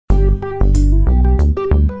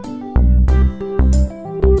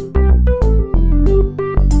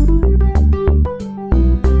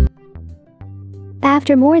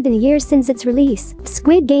After more than a year since its release,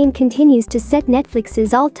 Squid Game continues to set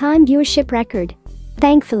Netflix's all-time viewership record.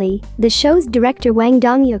 Thankfully, the show's director Wang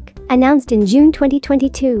Dong-yuk announced in June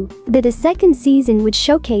 2022 that the second season would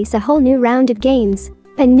showcase a whole new round of games.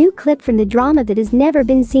 A new clip from the drama that has never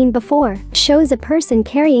been seen before shows a person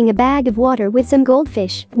carrying a bag of water with some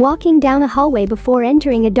goldfish walking down a hallway before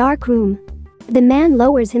entering a dark room. The man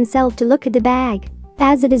lowers himself to look at the bag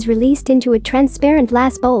as it is released into a transparent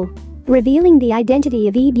glass bowl, revealing the identity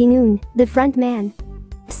of Lee Byung-eun, the front man.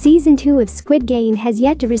 Season 2 of Squid Game has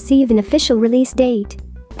yet to receive an official release date.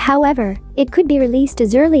 However, it could be released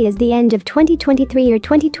as early as the end of 2023 or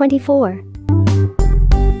 2024.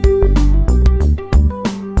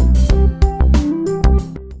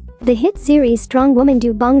 The hit series Strong Woman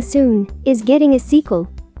Do Bong Soon is getting a sequel.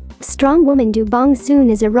 Strong Woman Do Bong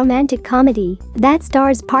Soon is a romantic comedy that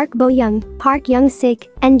stars Park Bo-young, Park Young-sik,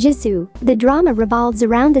 and Jisoo. The drama revolves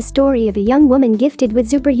around the story of a young woman gifted with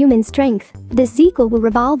superhuman strength. The sequel will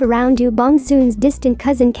revolve around Do Bong Soon's distant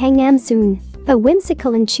cousin Kang Nam-soon, a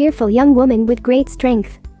whimsical and cheerful young woman with great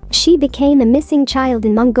strength. She became a missing child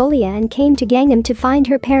in Mongolia and came to Gangnam to find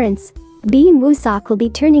her parents. Beam Woo-sok will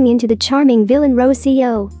be turning into the charming villain Ro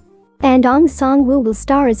Seo. And Ong Song-woo will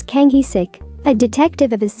star as Kang Hee-sik, a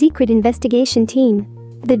detective of a secret investigation team.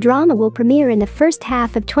 The drama will premiere in the first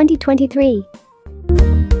half of 2023.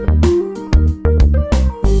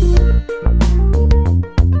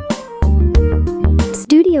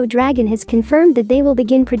 Studio Dragon has confirmed that they will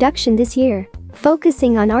begin production this year,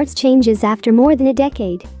 focusing on arts changes after more than a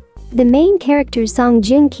decade. The main characters Song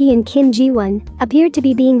Joong-ki and Kim Ji-won appear to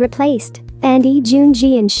be being replaced, and Lee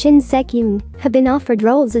Joon-ji and Shin Sek-yoon have been offered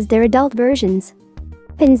roles as their adult versions.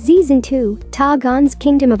 In Season 2, Ta Gon's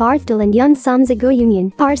Kingdom of Arthdal and Yeon Sam's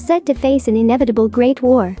Union are set to face an inevitable Great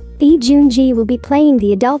War. Lee Joon-ji will be playing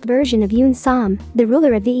the adult version of Yeon Sam, the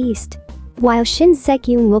ruler of the East, while Shin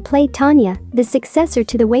Sek-yoon will play Tanya, the successor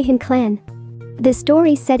to the Wei-han clan. The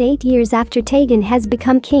story set 8 years after Taegan has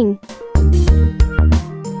become king.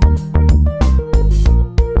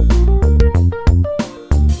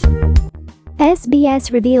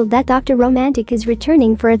 SBS revealed that Dr. Romantic is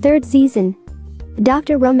returning for a third season.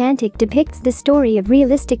 Dr. Romantic depicts the story of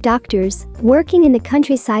realistic doctors working in the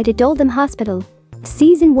countryside at Oldham Hospital.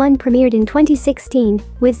 Season 1 premiered in 2016,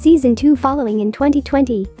 with Season 2 following in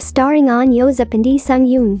 2020, starring Ahn Yo-sup and Lee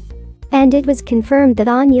Sung-yoon. And it was confirmed that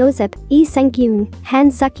Ahn Yo-sup, Lee Sung-yoon,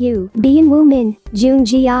 Han Suk-yoo, Byun Woo-min, Jung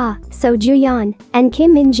Ji-ah, So Ju-yeon, and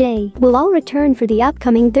Kim Min-jae will all return for the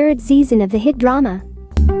upcoming third season of the hit drama.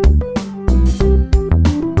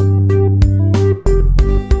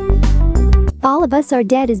 All of Us Are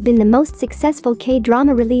Dead has been the most successful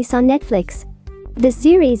K-drama release on Netflix. The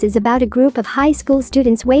series is about a group of high school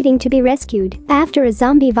students waiting to be rescued after a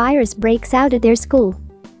zombie virus breaks out at their school.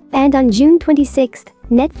 And on June 26,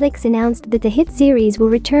 Netflix announced that the hit series will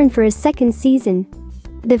return for a second season.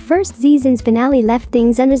 The first season's finale left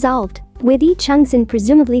things unresolved, with Lee Chung-sun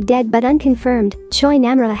presumably dead but unconfirmed, Choi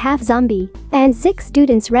Namra a half-zombie, and 6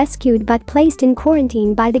 students rescued but placed in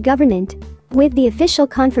quarantine by the government. With the official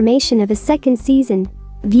confirmation of a second season,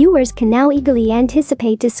 viewers can now eagerly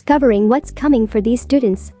anticipate discovering what's coming for these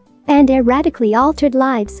students and their radically altered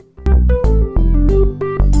lives.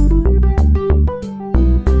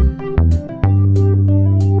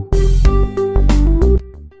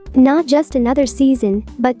 Not just another season,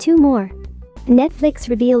 but 2 more. Netflix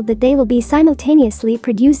revealed that they will be simultaneously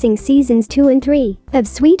producing seasons 2 and 3 of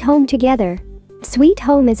Sweet Home together. Sweet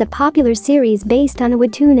Home is a popular series based on a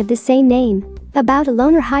webtoon of the same name, about a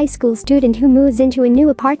loner high school student who moves into a new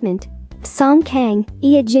apartment. Song Kang,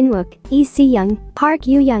 Lee Jin-wook, Lee Si-young, Park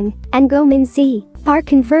Yoo-young, and Go Min-si are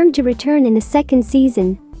confirmed to return in the second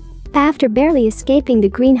season. After barely escaping the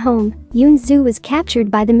Green Home, Yoon-soo was captured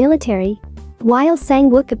by the military, while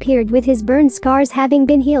Sang-wook appeared with his burn scars having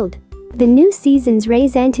been healed. The new seasons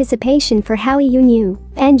raise anticipation for how Lee Yoon-yoo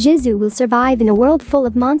and Jisoo will survive in a world full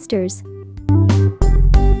of monsters.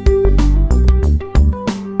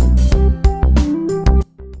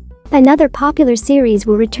 Another popular series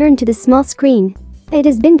will return to the small screen. It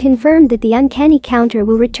has been confirmed that The Uncanny Counter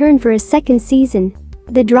will return for a second season.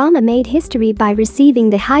 The drama made history by receiving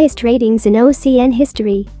the highest ratings in OCN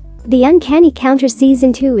history. The Uncanny Counter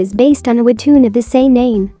Season 2 is based on a webtoon of the same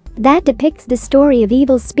name that depicts the story of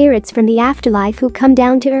evil spirits from the afterlife who come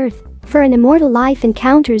down to Earth for an immortal life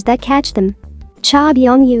encounters that catch them. Cha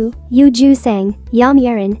Byung-yu, Yoo Joo-sang, Yam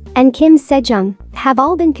Yerin, and Kim Se-jung have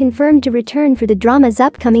all been confirmed to return for the drama's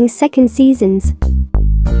upcoming second seasons.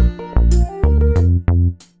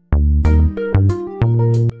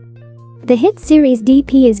 The hit series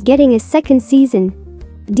DP is getting a second season.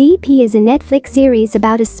 DP is a Netflix series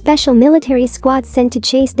about a special military squad sent to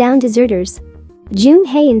chase down deserters. Jun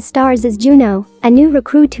Hae-in stars as Juno, a new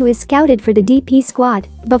recruit who is scouted for the DP squad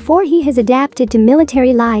before he has adapted to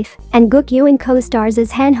military life, and Guk Yeon co-stars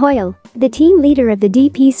as Han Hoil, the team leader of the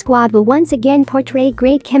DP squad, will once again portray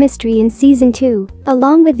great chemistry in Season 2,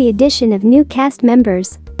 along with the addition of new cast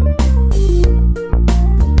members.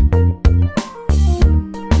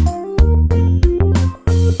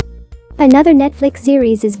 Another Netflix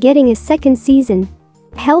series is getting a second season.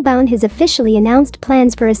 Hellbound has officially announced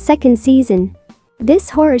plans for a second season. This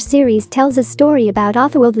horror series tells a story about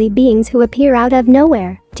otherworldly beings who appear out of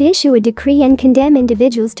nowhere to issue a decree and condemn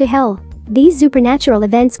individuals to hell. These supernatural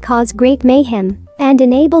events cause great mayhem and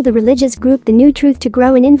enable the religious group The New Truth to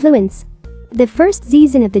grow in influence. The first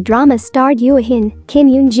season of the drama starred Yoo Hin, Kim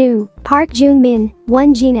Yoon-joo, Park Joon-min,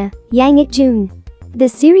 Won Jina, Yang Ik-jun. The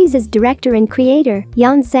series' director and creator,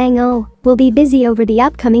 Yeon Sang-oh, will be busy over the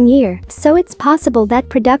upcoming year, so it's possible that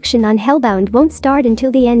production on Hellbound won't start until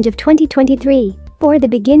the end of 2023 or the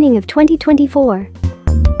beginning of 2024.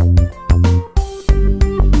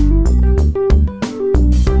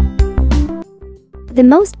 The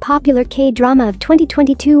most popular K-drama of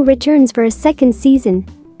 2022 returns for a second season.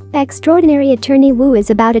 Extraordinary Attorney Woo is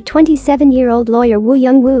about a 27-year-old lawyer. Woo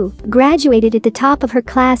Young-woo graduated at the top of her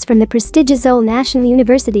class from the prestigious Seoul National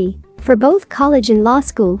University for both college and law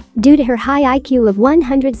school due to her high IQ of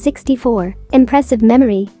 164, impressive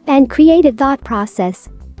memory, and creative thought process.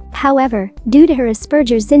 However, due to her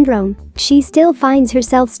Asperger's syndrome, she still finds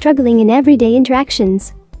herself struggling in everyday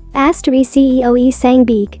interactions. Astery CEO Lee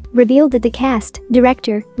Sang-beek revealed that the cast,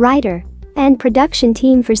 director, writer, and production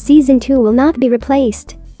team for Season 2 will not be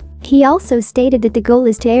replaced. He also stated that the goal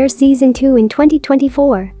is to air Season 2 in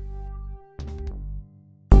 2024.